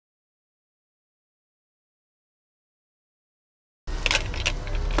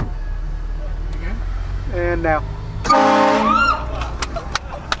And now.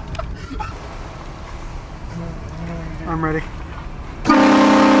 I'm ready.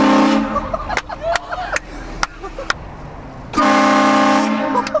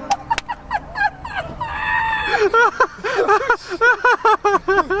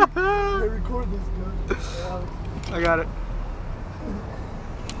 Record this guy. I got it.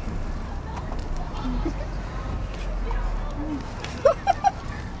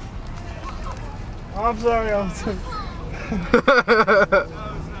 I'm sorry, I'm sorry.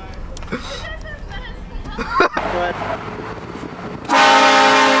 Go ahead.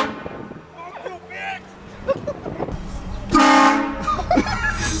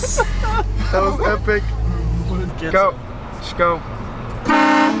 That was epic. Go. Just go.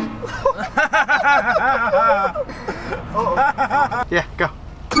 Yeah, go.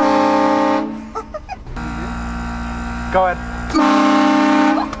 Go ahead.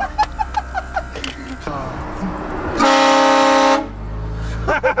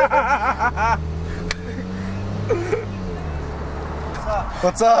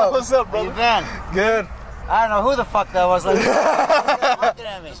 What's up? What's up, brother? Ben, Good. I don't know who the fuck that was. Like, looking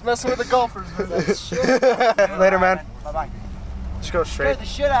at me. Just messing with the golfers, man. Later, man. Bye bye. Just go straight. Scared the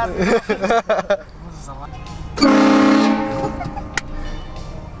shit out of me.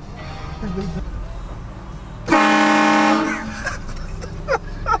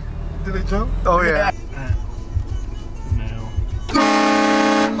 Did they jump? Oh yeah.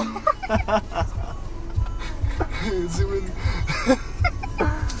 Zoom in.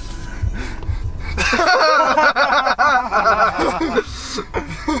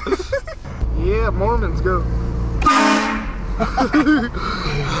 Yeah, Mormons go. Alright, you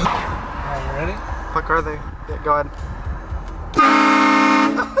ready? Fuck are they? Yeah, go ahead.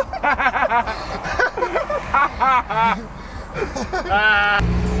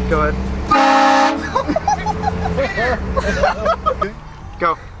 Go ahead.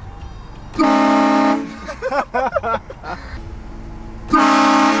 Go.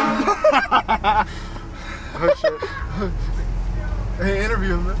 Oh shit. Hey,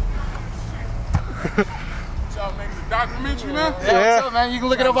 interview him, man. Y'all making a documentary, man? Yeah. What's up, man? You can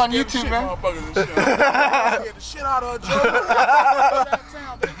look it up on YouTube, man. Motherfuckers and shit. Get the shit out of her, Joe.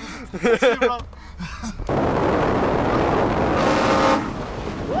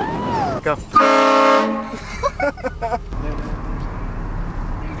 Go.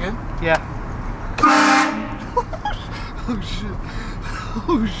 You good? Yeah. Oh shit.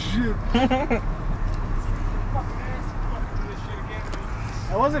 Oh shit.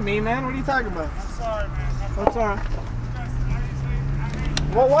 That wasn't me, man. What are you talking about? I'm sorry, man. What's alright?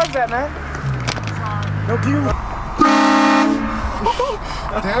 What was that, man? No cue.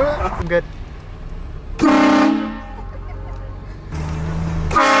 Damn it. I'm good.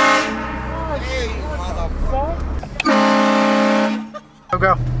 Go,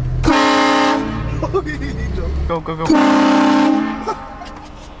 go. Go, go, go.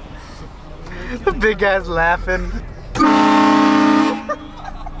 The big guy's laughing.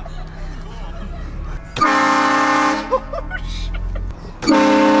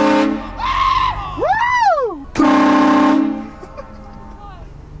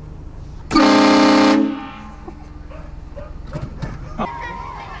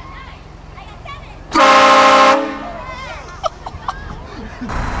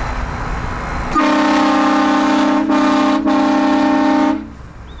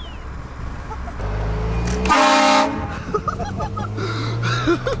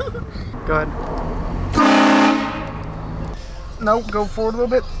 Go ahead. No, go forward a little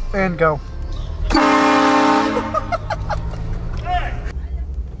bit and go.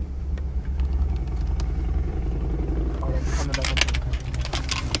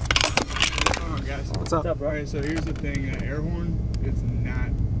 What's up? Alright, so here's the thing. Air horn is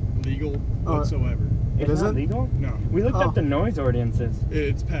not legal whatsoever. It It's not isn't? legal? No. We looked up the noise ordinances.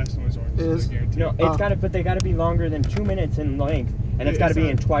 It's past noise ordinance. It is? I guarantee. No, it's gotta, but they gotta be longer than 2 minutes in length, and it's gotta be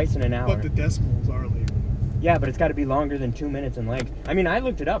in twice in an hour. But the decibels are legal. Yeah, but it's gotta be longer than 2 minutes in length. I mean, I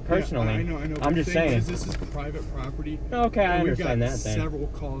looked it up personally. Yeah, I know. I'm just saying. This is private property. Okay, I understand that We've got then. several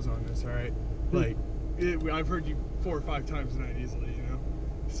calls on this, alright? Like, I've heard you 4 or 5 times tonight easily, you know?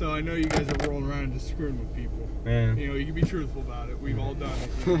 So I know you guys are rolling around and just screwing with people. Yeah. You know, you can be truthful about it. We've all done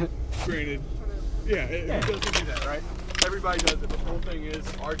it. You know? Granted, it doesn't do that, right? Everybody does it. The whole thing is,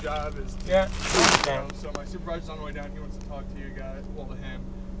 our job is to, you know, so my supervisor's on the way down. He wants to talk to you guys, well, to him.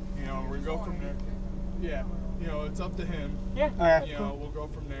 You know, we're going to go from there. Yeah, you know, it's up to him. Yeah. Alright. You know, we'll go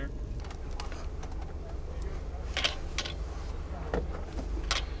from there.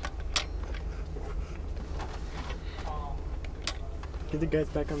 Get the guys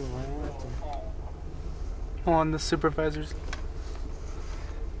back on the line. on the supervisors.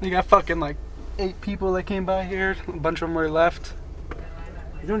 They got fucking like 8 people that came by here. A bunch of them were left.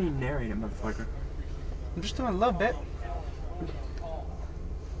 You don't need to narrate it, motherfucker. I'm just doing a little bit.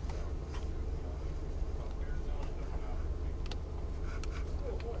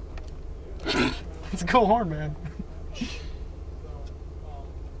 It's a cool horn, man.